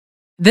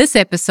This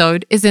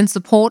episode is in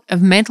support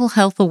of Mental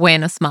Health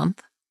Awareness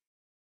Month.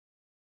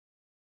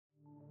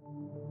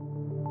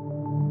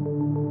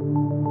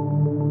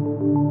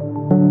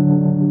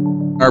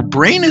 Our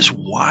brain is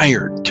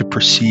wired to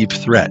perceive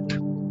threat.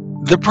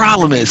 The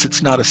problem is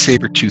it's not a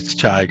saber-toothed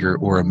tiger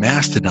or a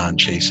mastodon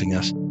chasing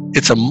us.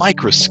 It's a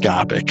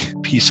microscopic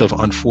piece of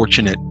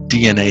unfortunate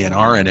DNA and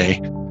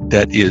RNA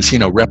that is,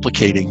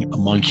 replicating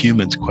among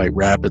humans quite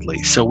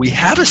rapidly. So we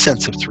have a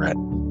sense of threat.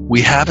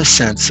 We have a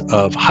sense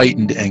of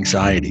heightened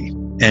anxiety.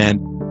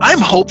 And I'm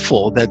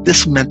hopeful that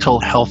this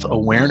Mental Health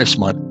Awareness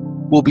Month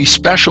will be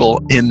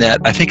special in that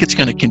I think it's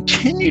going to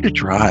continue to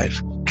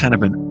drive kind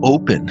of an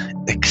open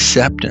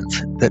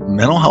acceptance that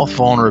mental health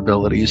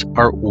vulnerabilities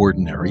are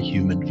ordinary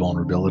human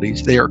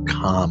vulnerabilities. They are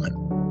common.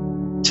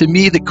 To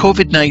me, the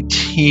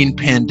COVID-19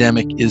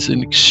 pandemic is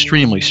an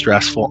extremely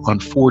stressful,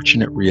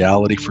 unfortunate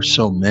reality for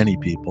so many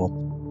people.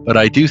 But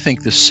I do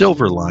think the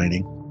silver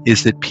lining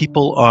is that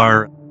people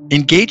are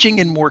engaging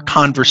in more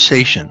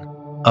conversation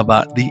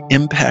about the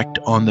impact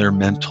on their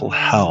mental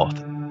health.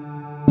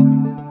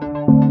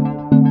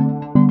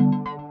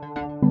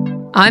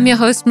 I'm your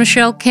host,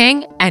 Michelle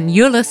King, and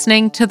you're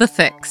listening to The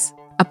Fix,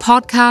 a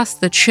podcast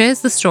that shares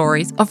the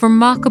stories of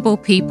remarkable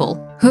people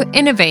who are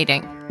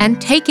innovating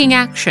and taking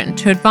action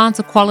to advance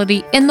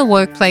equality in the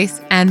workplace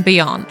and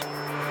beyond.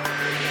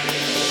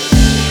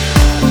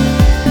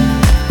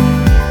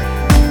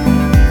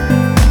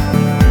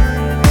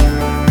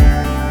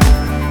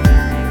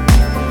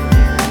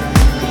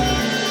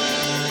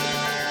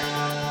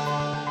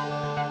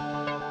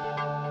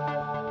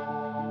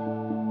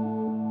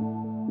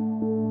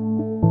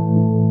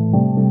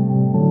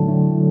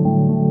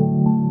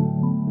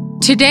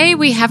 Today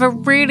we have a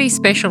really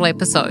special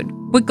episode.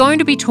 We're going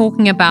to be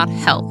talking about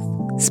health,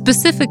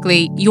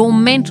 specifically your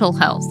mental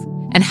health,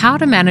 and how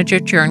to manage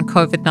it during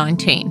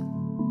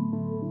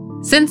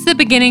COVID-19. Since the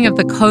beginning of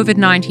the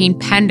COVID-19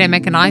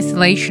 pandemic and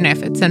isolation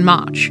efforts in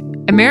March,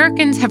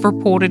 Americans have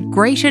reported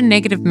greater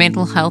negative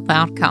mental health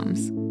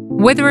outcomes.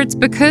 Whether it's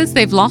because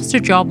they've lost a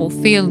job or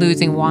fear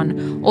losing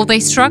one, or they're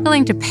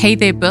struggling to pay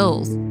their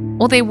bills,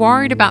 or they're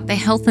worried about their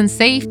health and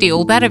safety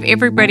or that of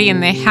everybody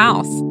in their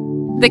house,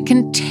 the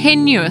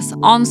continuous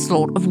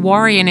onslaught of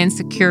worry and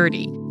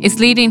insecurity is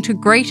leading to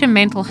greater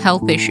mental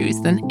health issues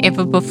than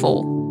ever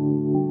before.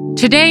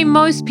 Today,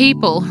 most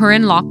people who are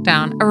in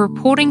lockdown are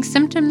reporting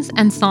symptoms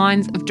and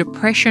signs of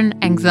depression,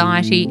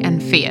 anxiety,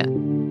 and fear.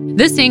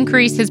 This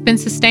increase has been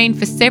sustained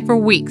for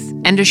several weeks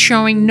and is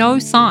showing no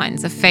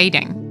signs of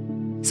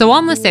fading. So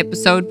on this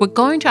episode, we're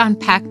going to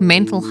unpack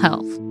mental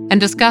health and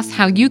discuss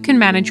how you can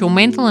manage your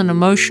mental and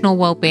emotional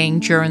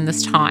well-being during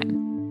this time.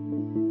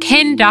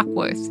 Ken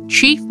Duckworth,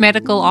 Chief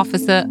Medical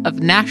Officer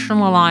of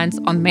National Alliance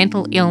on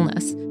Mental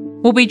Illness,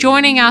 will be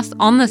joining us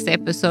on this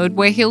episode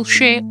where he'll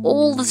share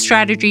all the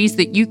strategies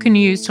that you can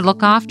use to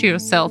look after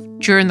yourself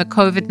during the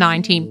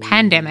COVID-19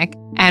 pandemic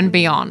and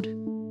beyond.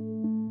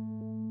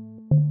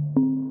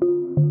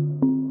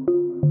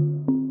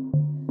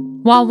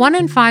 While 1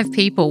 in 5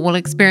 people will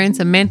experience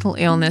a mental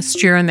illness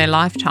during their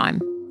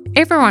lifetime,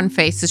 everyone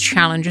faces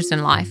challenges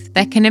in life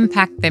that can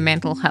impact their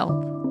mental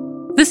health.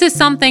 This is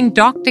something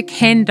Dr.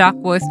 Ken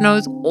Duckworth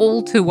knows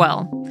all too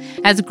well,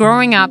 as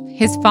growing up,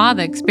 his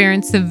father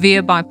experienced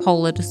severe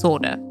bipolar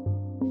disorder.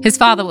 His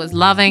father was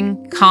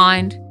loving,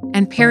 kind,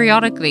 and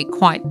periodically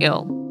quite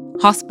ill,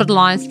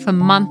 hospitalized for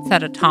months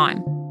at a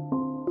time.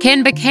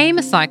 Ken became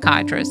a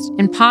psychiatrist,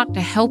 in part to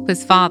help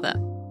his father.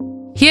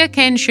 Here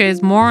Ken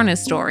shares more on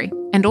his story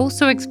and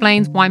also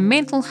explains why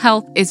mental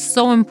health is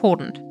so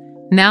important,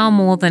 now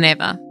more than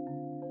ever.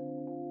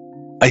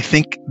 I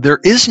think there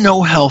is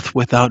no health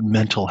without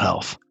mental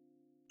health.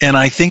 And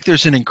I think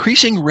there's an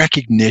increasing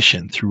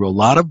recognition through a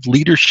lot of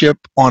leadership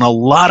on a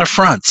lot of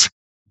fronts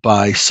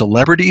by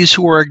celebrities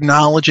who are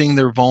acknowledging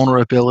their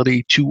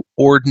vulnerability, to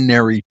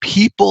ordinary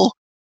people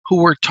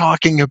who are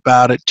talking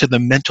about it, to the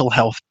mental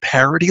health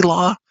parity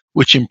law,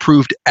 which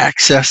improved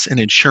access and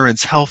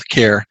insurance health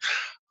care.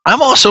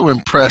 I'm also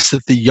impressed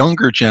that the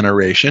younger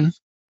generation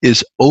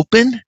is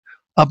open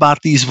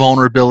about these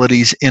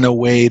vulnerabilities in a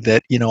way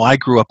that, I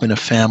grew up in a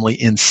family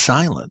in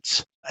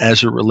silence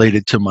as it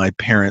related to my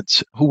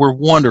parents, who were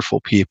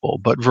wonderful people,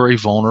 but very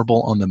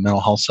vulnerable on the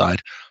mental health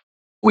side.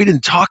 We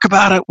didn't talk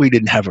about it. We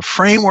didn't have a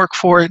framework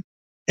for it.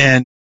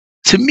 And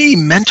to me,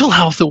 mental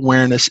health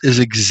awareness is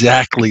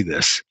exactly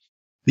this.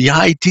 The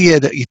idea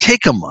that you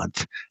take a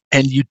month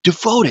and you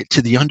devote it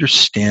to the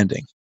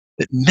understanding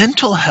that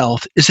mental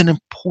health is an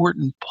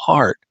important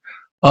part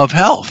of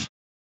health.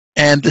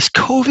 And this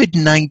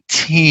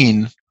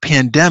COVID-19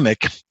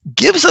 pandemic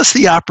gives us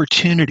the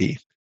opportunity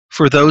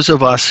for those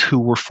of us who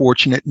were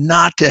fortunate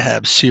not to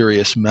have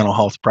serious mental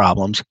health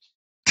problems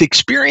to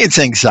experience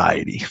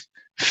anxiety,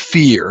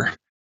 fear,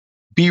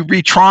 be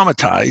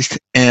re-traumatized.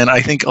 And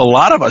I think a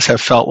lot of us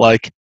have felt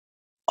like,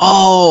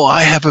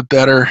 I have a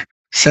better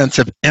sense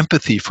of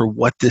empathy for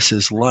what this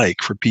is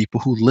like for people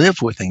who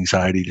live with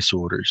anxiety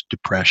disorders,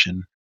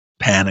 depression,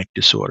 panic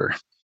disorder.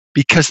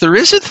 Because there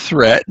is a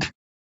threat,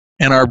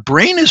 and our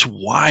brain is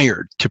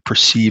wired to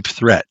perceive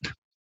threat.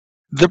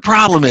 The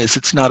problem is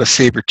it's not a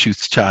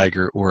saber-toothed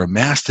tiger or a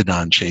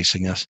mastodon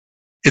chasing us.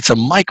 It's a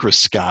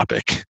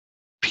microscopic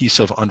piece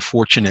of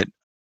unfortunate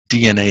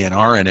DNA and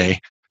RNA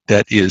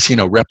that is,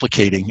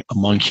 replicating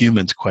among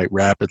humans quite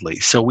rapidly.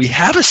 So we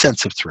have a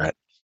sense of threat.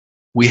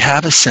 We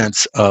have a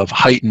sense of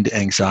heightened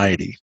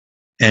anxiety.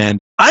 And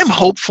I'm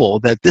hopeful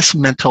that this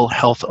Mental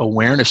Health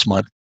Awareness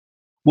Month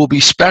will be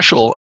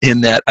special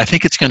in that I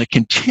think it's going to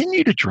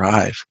continue to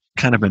drive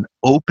kind of an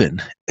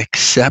open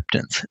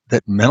acceptance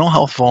that mental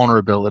health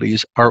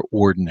vulnerabilities are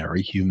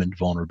ordinary human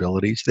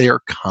vulnerabilities. They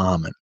are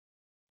common.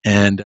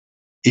 And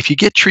if you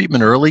get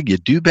treatment early, you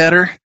do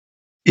better.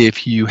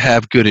 If you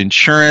have good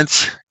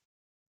insurance,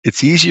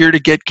 it's easier to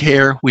get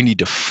care. We need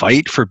to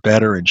fight for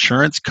better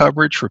insurance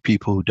coverage for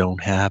people who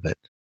don't have it.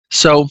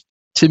 So,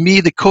 to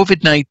me, the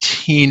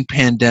COVID-19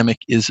 pandemic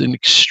is an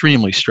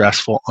extremely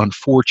stressful,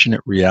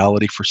 unfortunate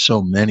reality for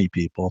so many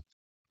people.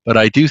 But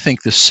I do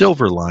think the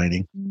silver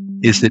lining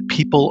is that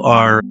people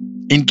are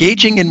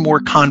engaging in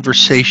more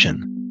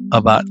conversation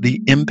about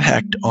the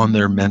impact on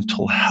their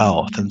mental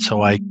health. And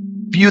so I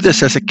view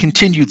this as a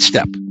continued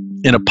step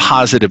in a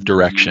positive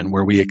direction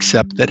where we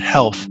accept that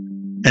health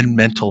and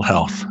mental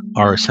health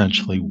are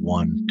essentially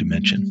one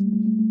dimension.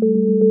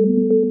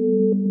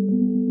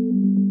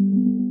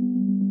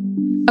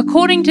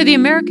 According to the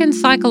American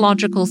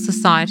Psychological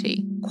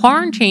Society,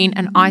 quarantine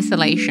and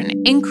isolation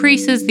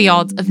increases the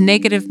odds of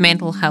negative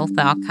mental health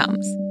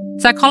outcomes.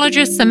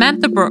 Psychologist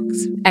Samantha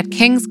Brooks at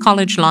King's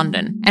College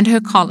London and her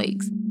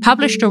colleagues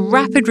published a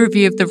rapid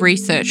review of the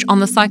research on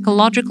the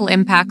psychological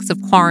impacts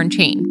of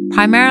quarantine,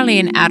 primarily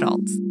in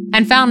adults,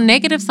 and found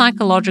negative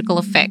psychological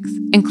effects,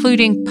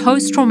 including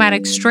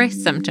post-traumatic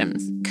stress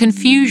symptoms,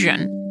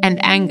 confusion,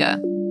 and anger.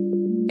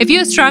 If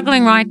you're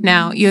struggling right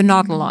now, you're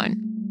not alone.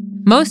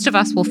 Most of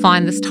us will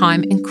find this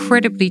time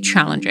incredibly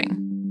challenging.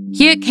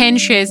 Here, Ken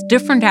shares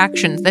different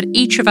actions that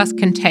each of us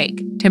can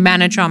take to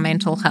manage our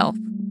mental health.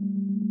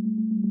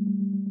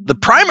 The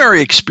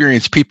primary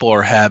experience people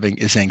are having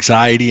is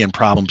anxiety and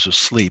problems with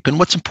sleep. And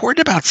what's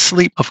important about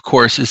sleep, of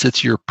course, is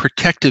it's your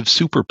protective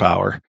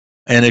superpower.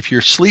 And if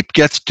your sleep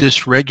gets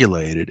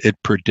dysregulated,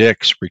 it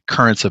predicts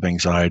recurrence of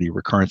anxiety,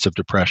 recurrence of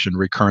depression,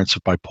 recurrence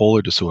of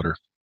bipolar disorder.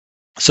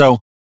 So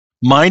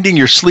minding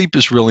your sleep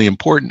is really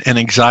important, and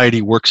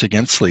anxiety works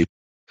against sleep.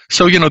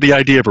 So, the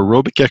idea of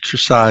aerobic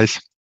exercise,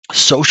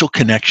 social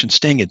connection,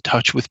 staying in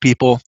touch with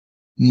people,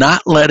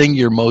 not letting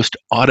your most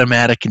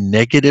automatic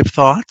negative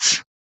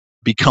thoughts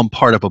become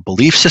part of a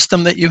belief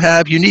system that you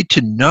have. You need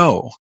to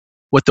know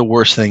what the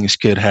worst things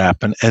could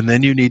happen, and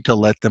then you need to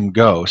let them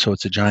go. So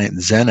it's a giant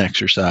Zen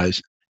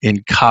exercise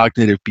in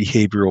cognitive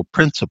behavioral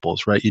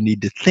principles, right? You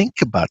need to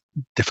think about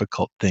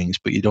difficult things,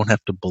 but you don't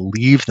have to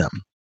believe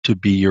them to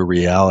be your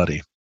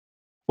reality.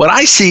 What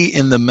I see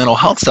in the mental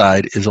health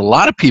side is a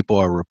lot of people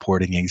are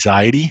reporting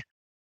anxiety,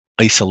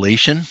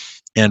 isolation,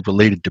 and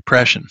related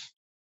depression.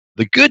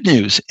 The good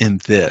news in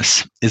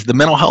this is the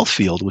mental health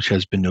field, which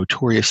has been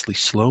notoriously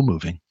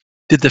slow-moving,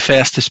 did the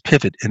fastest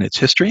pivot in its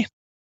history,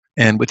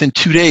 and within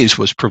 2 days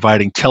was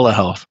providing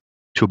telehealth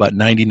to about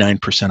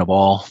 99% of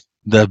all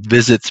the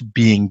visits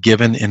being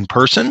given in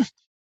person,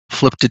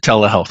 flipped to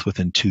telehealth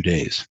within 2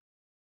 days.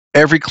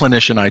 Every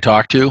clinician I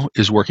talk to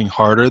is working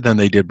harder than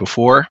they did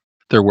before.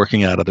 They're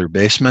working out of their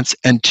basements.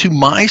 And to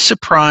my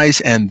surprise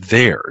and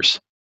theirs,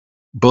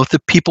 both the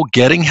people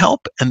getting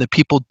help and the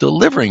people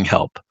delivering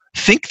help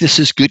think this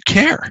is good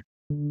care.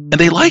 And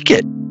they like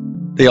it.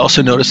 They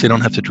also notice they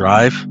don't have to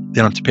drive. They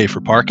don't have to pay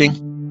for parking.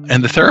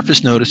 And the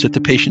therapist noticed that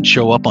the patients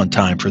show up on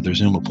time for their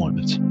Zoom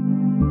appointments.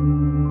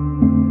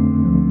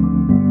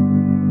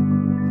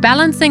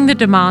 Balancing the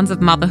demands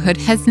of motherhood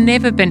has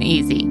never been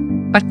easy,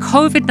 but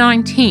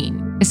COVID-19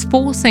 is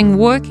forcing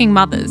working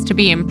mothers to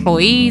be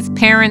employees,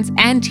 parents,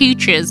 and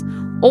teachers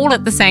all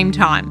at the same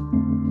time.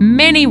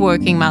 Many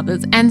working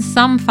mothers and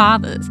some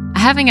fathers are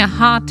having a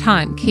hard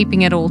time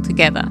keeping it all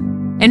together.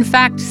 In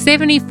fact,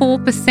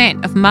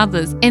 74% of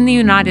mothers in the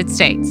United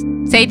States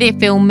say they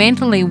feel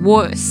mentally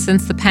worse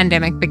since the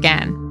pandemic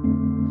began.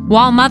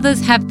 While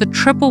mothers have the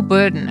triple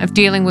burden of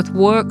dealing with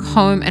work,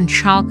 home, and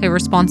childcare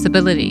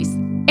responsibilities,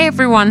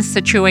 everyone's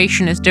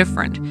situation is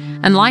different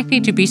and likely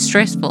to be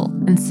stressful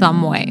in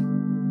some way.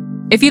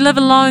 If you live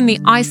alone, the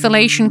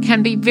isolation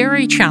can be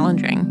very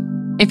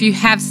challenging. If you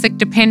have sick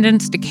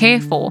dependents to care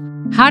for,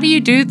 how do you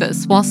do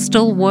this while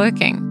still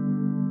working?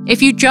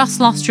 If you just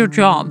lost your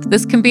job,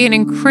 this can be an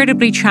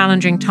incredibly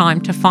challenging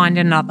time to find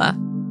another.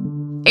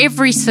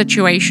 Every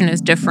situation is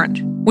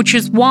different, which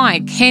is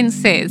why Ken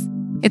says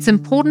it's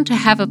important to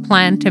have a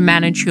plan to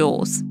manage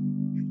yours.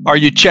 Are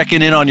you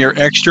checking in on your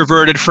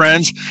extroverted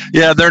friends?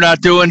 Yeah, they're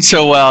not doing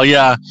so well.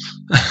 Yeah.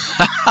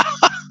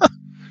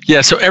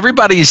 Yeah, so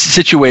everybody's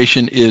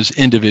situation is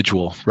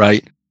individual,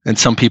 right? And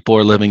some people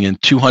are living in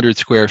 200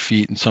 square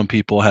feet, and some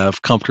people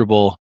have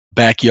comfortable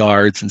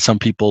backyards, and some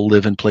people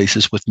live in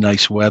places with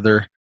nice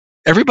weather.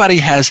 Everybody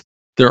has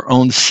their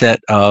own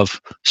set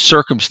of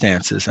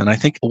circumstances. And I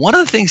think one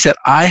of the things that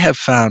I have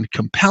found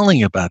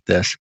compelling about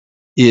this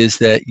is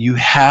that you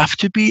have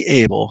to be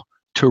able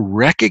to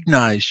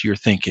recognize your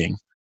thinking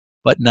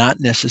but not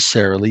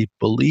necessarily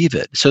believe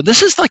it. So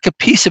this is like a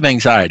piece of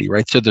anxiety,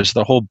 right? So there's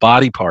the whole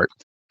body part,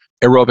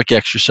 aerobic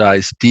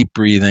exercise, deep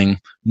breathing,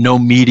 no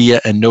media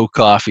and no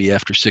coffee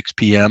after 6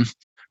 p.m.,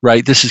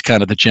 right? This is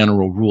kind of the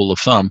general rule of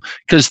thumb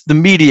because the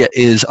media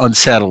is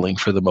unsettling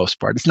for the most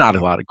part. It's not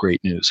a lot of great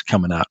news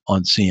coming out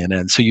on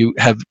CNN. So you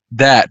have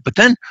that. But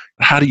then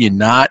how do you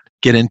not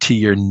get into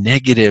your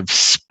negative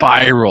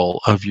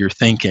spiral of your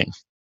thinking?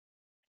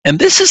 And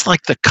this is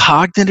like the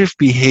cognitive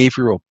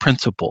behavioral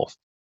principle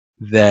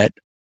that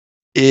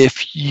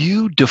if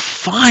you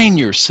define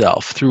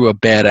yourself through a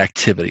bad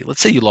activity,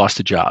 let's say you lost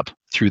a job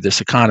through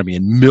this economy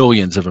and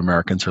millions of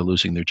Americans are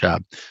losing their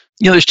job.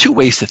 There's two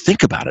ways to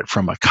think about it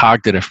from a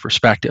cognitive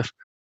perspective.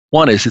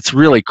 One is it's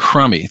really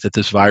crummy that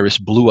this virus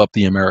blew up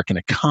the American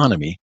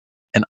economy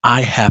and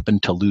I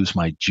happened to lose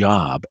my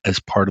job as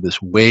part of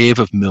this wave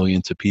of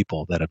millions of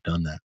people that have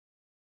done that.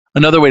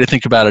 Another way to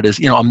think about it is,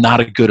 I'm not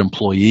a good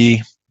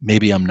employee.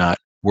 Maybe I'm not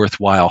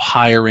worthwhile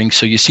hiring.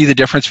 So you see the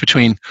difference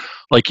between,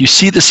 like, you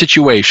see the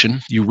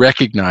situation, you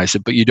recognize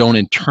it, but you don't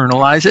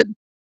internalize it.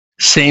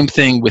 Same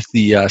thing with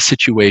the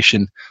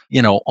situation,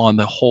 on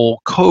the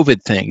whole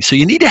COVID thing. So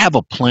you need to have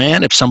a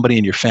plan if somebody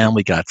in your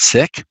family got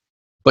sick,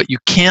 but you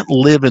can't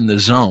live in the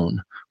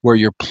zone where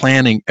you're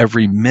planning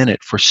every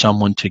minute for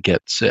someone to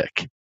get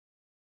sick.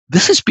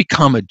 This has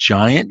become a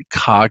giant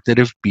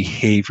cognitive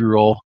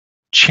behavioral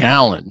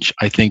challenge,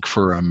 I think,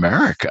 for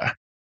America.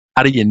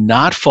 How do you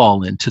not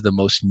fall into the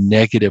most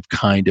negative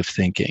kind of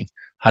thinking?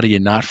 How do you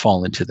not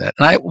fall into that?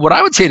 And what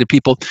I would say to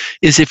people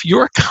is if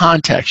your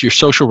contacts, your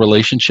social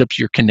relationships,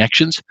 your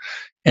connections,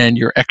 and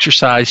your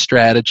exercise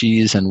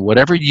strategies and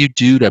whatever you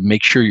do to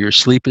make sure your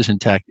sleep is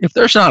intact, if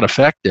they're not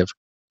effective,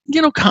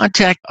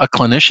 contact a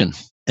clinician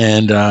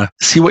and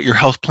see what your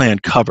health plan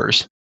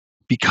covers,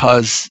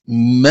 because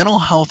mental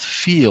health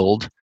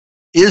field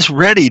is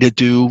ready to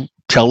do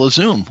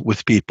telezoom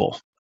with people,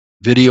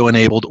 video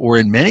enabled, or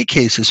in many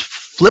cases,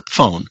 flip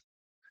phone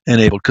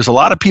enabled, because a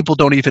lot of people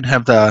don't even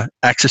have the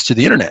access to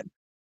the internet.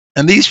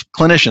 And these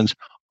clinicians,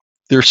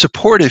 they're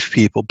supportive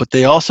people, but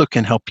they also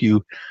can help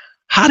you.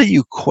 How do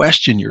you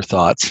question your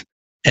thoughts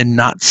and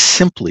not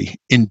simply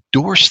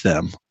endorse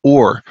them,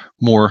 or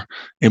more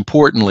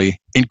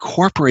importantly,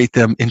 incorporate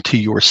them into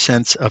your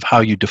sense of how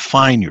you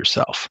define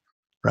yourself,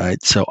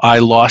 right? So I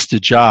lost a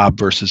job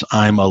versus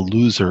I'm a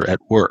loser at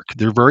work.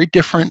 They're very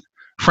different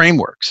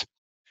frameworks.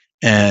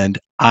 And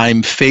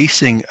I'm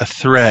facing a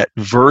threat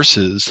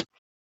versus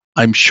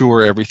I'm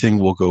sure everything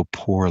will go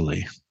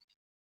poorly.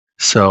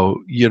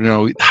 So,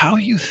 how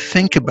you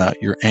think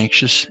about your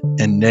anxious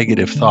and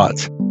negative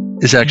thoughts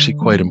is actually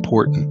quite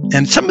important.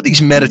 And some of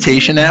these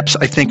meditation apps,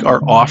 I think,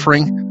 are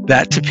offering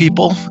that to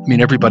people. I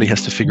mean, everybody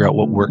has to figure out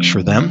what works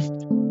for them.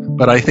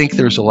 But I think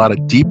there's a lot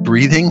of deep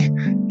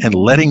breathing and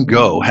letting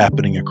go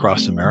happening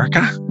across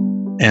America.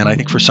 And I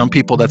think for some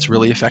people, that's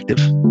really effective.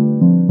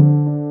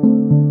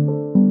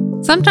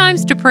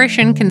 Sometimes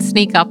depression can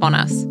sneak up on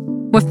us.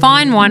 We're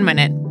fine 1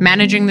 minute,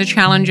 managing the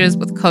challenges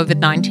with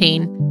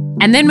COVID-19,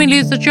 and then we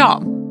lose a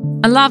job,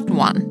 a loved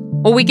one,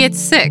 or we get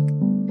sick,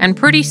 and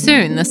pretty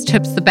soon this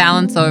tips the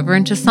balance over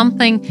into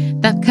something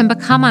that can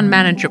become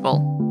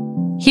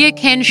unmanageable. Here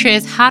Ken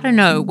shares how to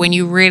know when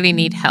you really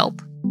need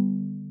help.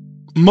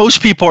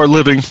 Most people are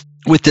living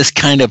with this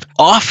kind of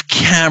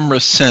off-camera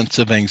sense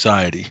of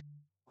anxiety.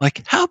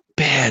 Like, how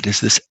bad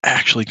is this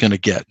actually going to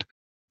get?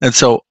 And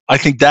so I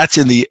think that's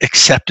in the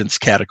acceptance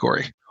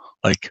category.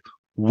 Like,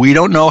 we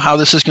don't know how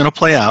this is going to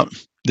play out.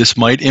 This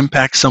might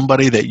impact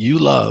somebody that you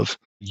love.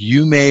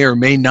 You may or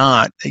may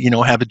not,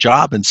 have a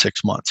job in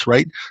 6 months,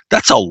 right?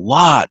 That's a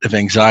lot of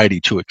anxiety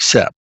to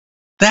accept.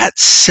 That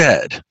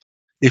said,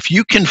 if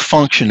you can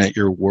function at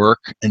your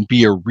work and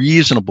be a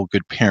reasonable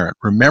good parent,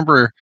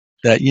 remember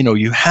that,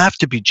 you have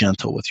to be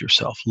gentle with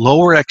yourself.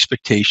 Lower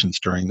expectations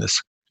during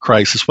this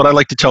crisis. What I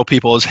like to tell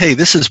people is, hey,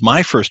 this is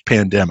my first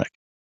pandemic.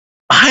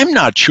 I'm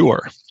not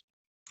sure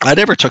I'd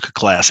ever took a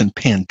class in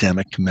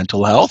pandemic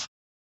mental health.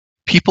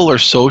 People are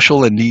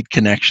social and need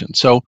connection.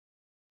 So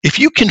if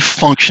you can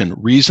function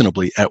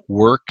reasonably at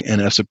work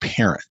and as a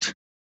parent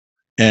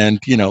and,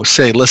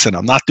 say, listen,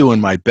 I'm not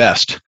doing my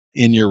best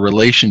in your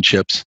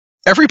relationships,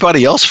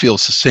 everybody else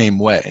feels the same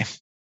way.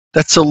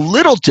 That's a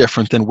little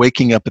different than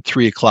waking up at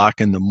 3 o'clock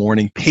in the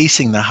morning,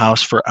 pacing the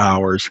house for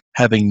hours,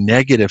 having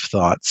negative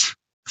thoughts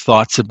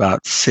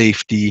about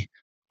safety,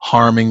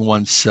 harming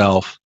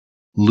oneself,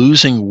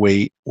 losing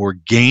weight, or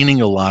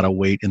gaining a lot of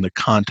weight in the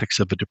context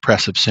of a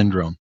depressive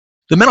syndrome.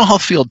 The mental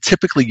health field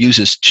typically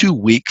uses 2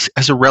 weeks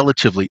as a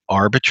relatively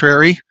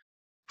arbitrary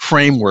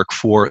framework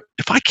for,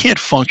 if I can't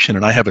function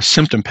and I have a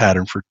symptom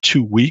pattern for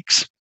 2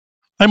 weeks,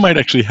 I might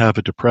actually have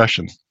a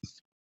depression.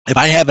 If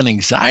I have an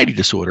anxiety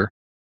disorder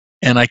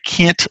and I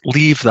can't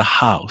leave the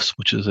house,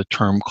 which is a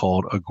term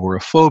called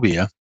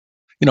agoraphobia,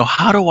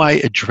 how do I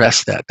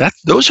address that?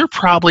 Those are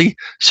probably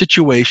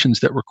situations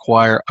that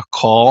require a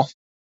call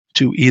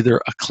to either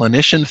a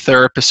clinician,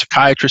 therapist,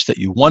 psychiatrist that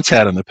you once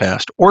had in the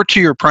past, or to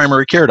your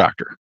primary care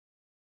doctor.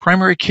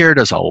 Primary care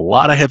does a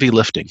lot of heavy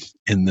lifting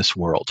in this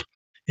world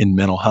in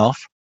mental health,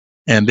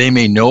 and they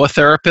may know a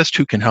therapist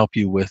who can help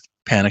you with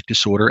panic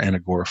disorder and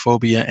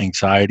agoraphobia,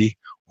 anxiety,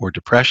 or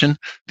depression.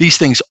 These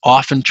things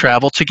often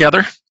travel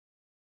together.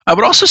 I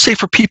would also say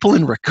for people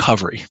in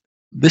recovery,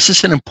 this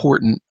is an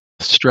important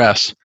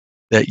stress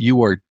that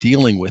you are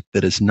dealing with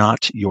that is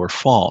not your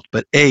fault.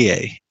 But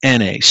AA,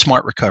 NA,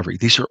 Smart Recovery,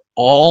 these are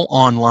all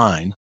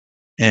online.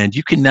 And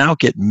you can now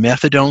get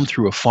methadone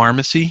through a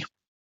pharmacy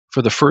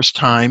for the first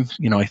time,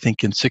 I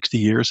think in 60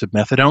 years of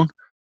methadone,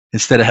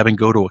 instead of having to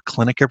go to a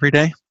clinic every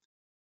day.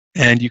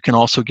 And you can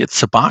also get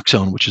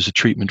Suboxone, which is a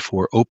treatment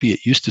for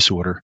opiate use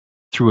disorder,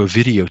 through a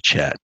video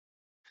chat.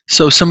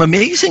 So some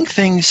amazing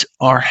things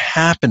are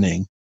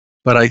happening.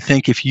 But I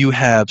think if you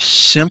have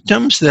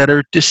symptoms that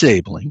are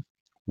disabling,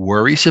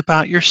 worries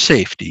about your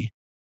safety,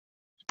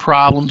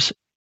 problems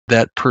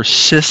that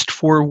persist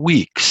for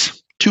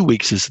weeks, 2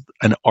 weeks is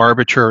an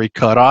arbitrary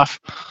cutoff,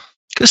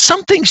 because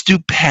some things do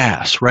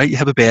pass, right? You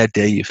have a bad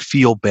day, you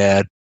feel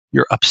bad,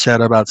 you're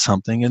upset about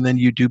something, and then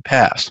you do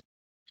pass.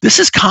 This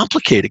is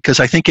complicated because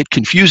I think it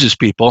confuses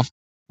people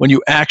when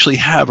you actually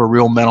have a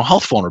real mental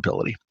health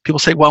vulnerability. People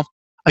say, well,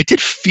 I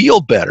did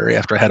feel better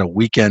after I had a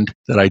weekend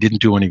that I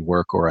didn't do any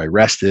work, or I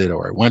rested,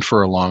 or I went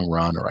for a long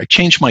run, or I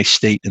changed my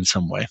state in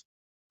some way.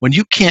 When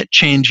you can't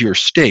change your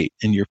state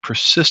and you're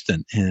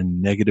persistent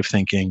in negative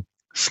thinking,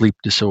 sleep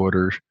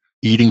disorders,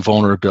 eating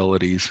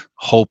vulnerabilities,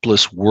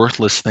 hopeless,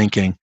 worthless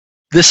thinking,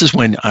 this is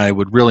when I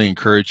would really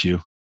encourage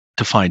you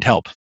to find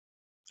help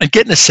and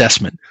get an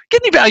assessment,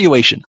 get an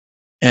evaluation.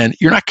 And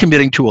you're not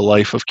committing to a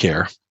life of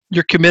care.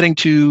 You're committing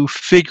to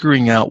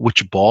figuring out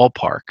which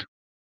ballpark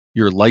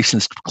your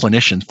licensed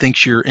clinician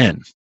thinks you're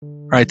in.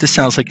 All right, this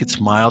sounds like it's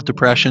mild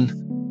depression.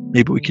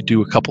 Maybe we could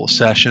do a couple of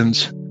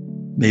sessions.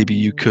 Maybe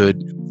you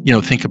could,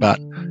 think about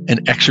an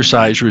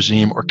exercise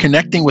regime or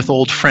connecting with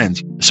old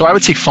friends. So I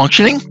would say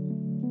functioning,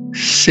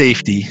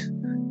 safety,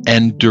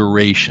 and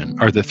duration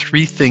are the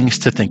three things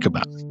to think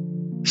about.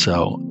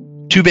 So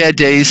 2 bad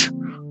days,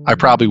 I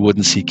probably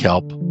wouldn't seek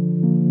help.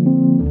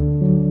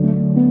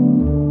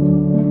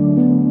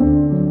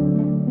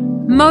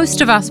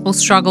 Most of us will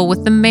struggle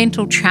with the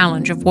mental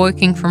challenge of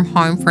working from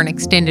home for an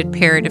extended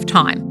period of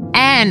time,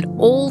 and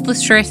all the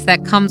stress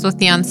that comes with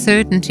the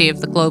uncertainty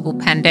of the global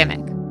pandemic.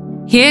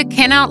 Here,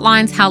 Ken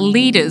outlines how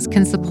leaders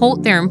can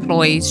support their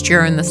employees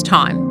during this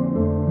time.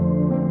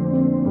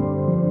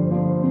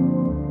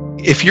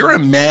 If you're a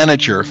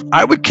manager,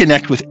 I would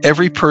connect with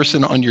every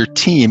person on your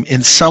team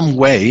in some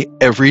way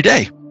every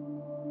day.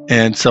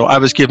 And so I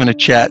was given a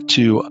chat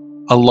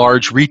to a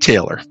large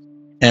retailer,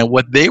 and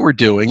what they were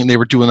doing, and they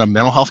were doing a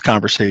mental health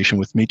conversation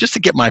with me just to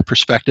get my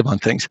perspective on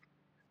things.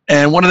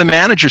 And one of the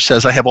managers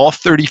says, I have all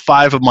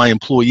 35 of my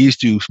employees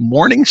do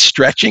morning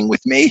stretching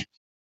with me.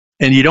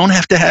 And you don't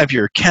have to have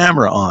your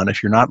camera on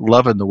if you're not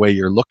loving the way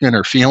you're looking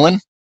or feeling.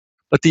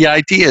 But the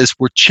idea is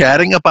we're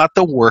chatting about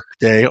the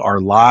workday,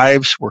 our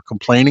lives. We're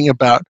complaining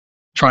about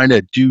trying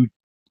to do,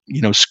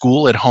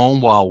 school at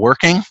home while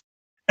working.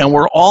 And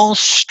we're all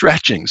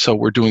stretching. So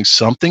we're doing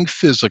something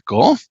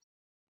physical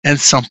and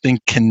something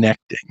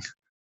connecting.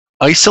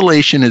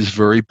 Isolation is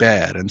very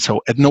bad. And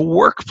so in the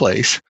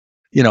workplace,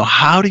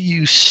 how do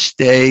you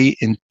stay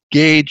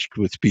engaged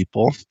with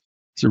people?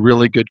 It's a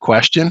really good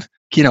question.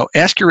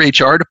 Ask your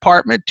HR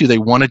department, do they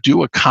want to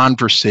do a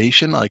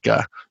conversation, like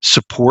a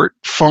support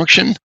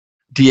function?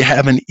 Do you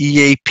have an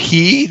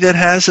EAP that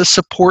has a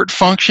support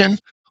function?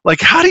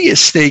 Like, how do you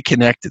stay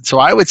connected? So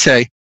I would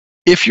say,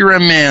 if you're a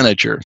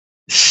manager,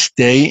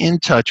 stay in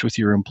touch with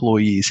your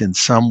employees in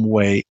some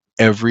way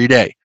every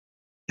day.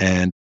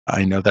 And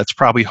I know that's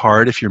probably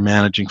hard if you're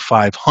managing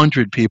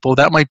 500 people.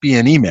 That might be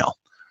an email.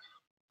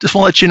 Just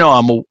want to let you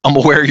know I'm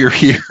aware you're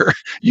here.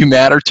 You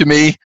matter to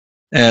me.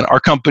 And our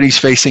company's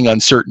facing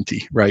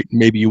uncertainty, right?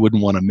 Maybe you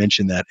wouldn't want to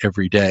mention that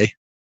every day.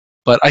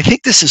 But I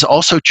think this is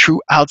also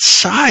true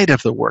outside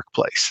of the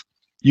workplace.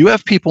 You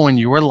have people in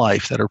your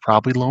life that are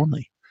probably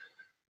lonely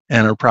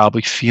and are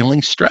probably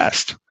feeling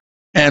stressed.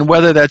 And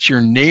whether that's your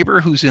neighbor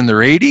who's in their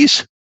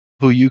 80s,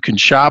 who you can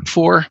shop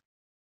for,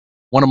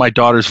 one of my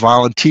daughter's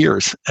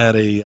volunteers at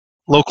a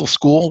local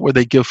school where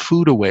they give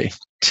food away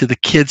to the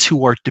kids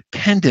who are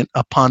dependent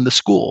upon the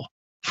school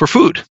for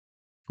food,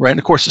 right? And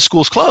of course, the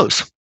school's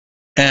closed.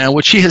 And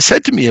what she has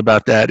said to me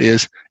about that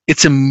is,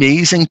 it's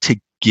amazing to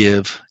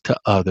give to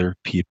other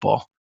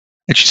people.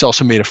 And she's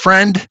also made a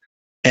friend,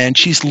 and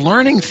she's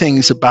learning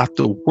things about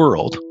the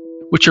world,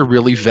 which are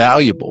really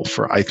valuable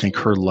for, I think,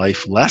 her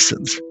life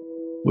lessons,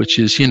 which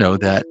is,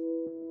 that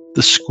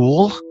the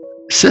school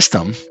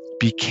system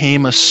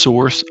became a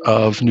source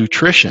of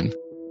nutrition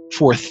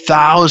for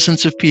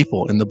thousands of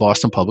people in the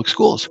Boston public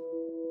schools.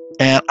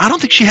 And I don't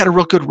think she had a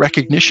real good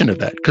recognition of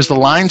that, because the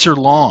lines are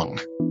long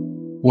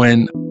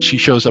when she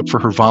shows up for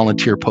her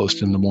volunteer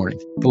post in the morning.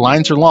 The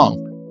lines are long.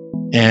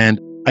 And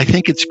I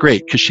think it's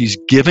great because she's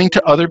giving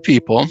to other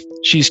people.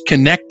 She's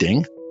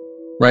connecting,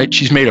 right?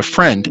 She's made a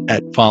friend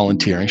at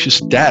volunteering. She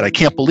said, Dad, I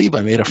can't believe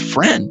I made a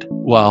friend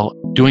while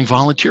doing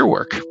volunteer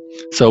work.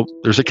 So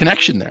there's a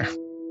connection there.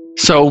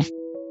 So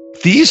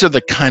these are the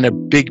kind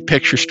of big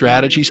picture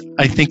strategies.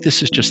 I think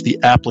this is just the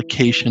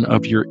application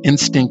of your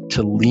instinct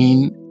to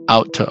lean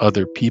out to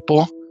other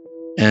people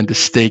and to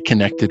stay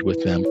connected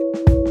with them.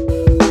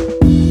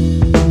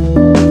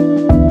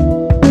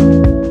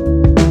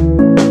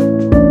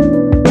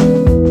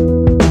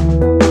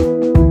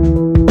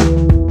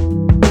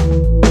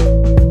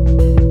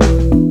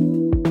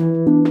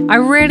 I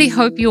really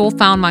hope you all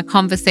found my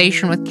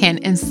conversation with Ken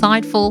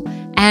insightful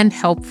and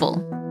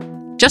helpful.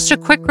 Just a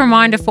quick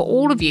reminder for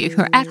all of you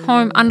who are at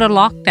home under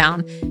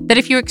lockdown that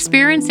if you're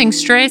experiencing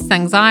stress,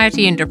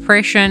 anxiety, and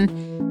depression,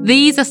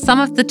 these are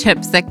some of the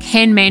tips that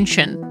Ken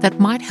mentioned that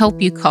might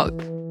help you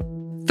cope.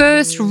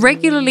 First,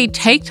 regularly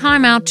take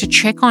time out to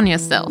check on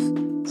yourself.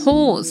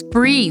 Pause,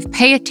 breathe,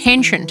 pay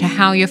attention to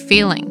how you're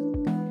feeling.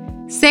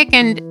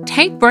 Second,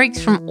 take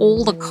breaks from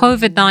all the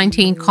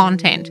COVID-19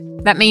 content.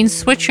 That means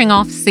switching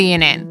off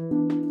CNN.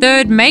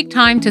 Third, make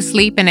time to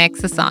sleep and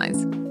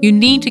exercise. You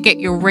need to get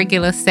your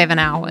regular 7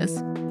 hours.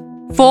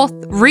 Fourth,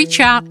 reach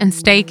out and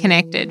stay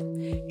connected.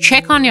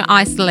 Check on your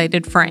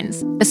isolated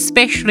friends,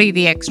 especially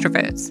the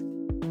extroverts.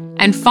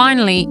 And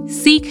finally,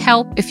 seek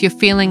help if you're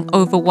feeling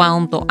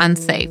overwhelmed or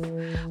unsafe,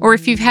 or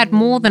if you've had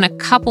more than a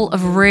couple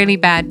of really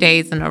bad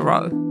days in a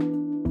row.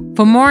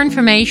 For more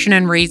information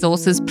and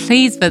resources,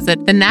 please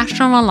visit the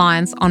National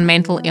Alliance on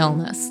Mental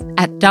Illness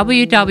at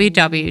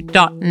www.nami.org.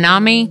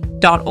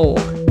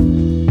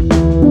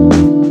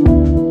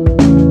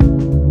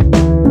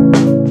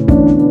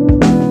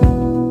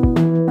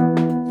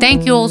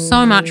 Thank you all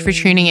so much for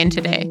tuning in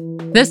today.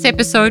 This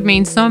episode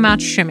means so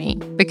much to me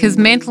because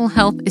mental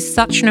health is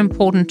such an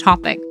important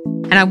topic,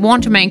 and I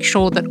want to make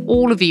sure that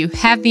all of you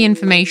have the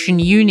information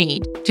you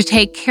need to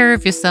take care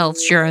of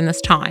yourselves during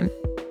this time.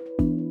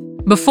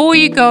 Before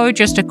you go,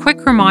 just a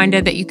quick reminder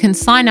that you can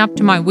sign up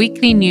to my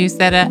weekly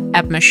newsletter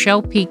at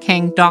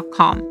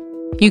michellepking.com.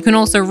 You can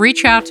also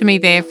reach out to me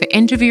there for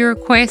interview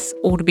requests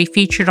or to be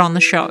featured on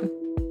the show.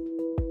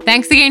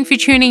 Thanks again for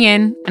tuning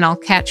in, and I'll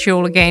catch you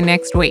all again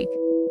next week.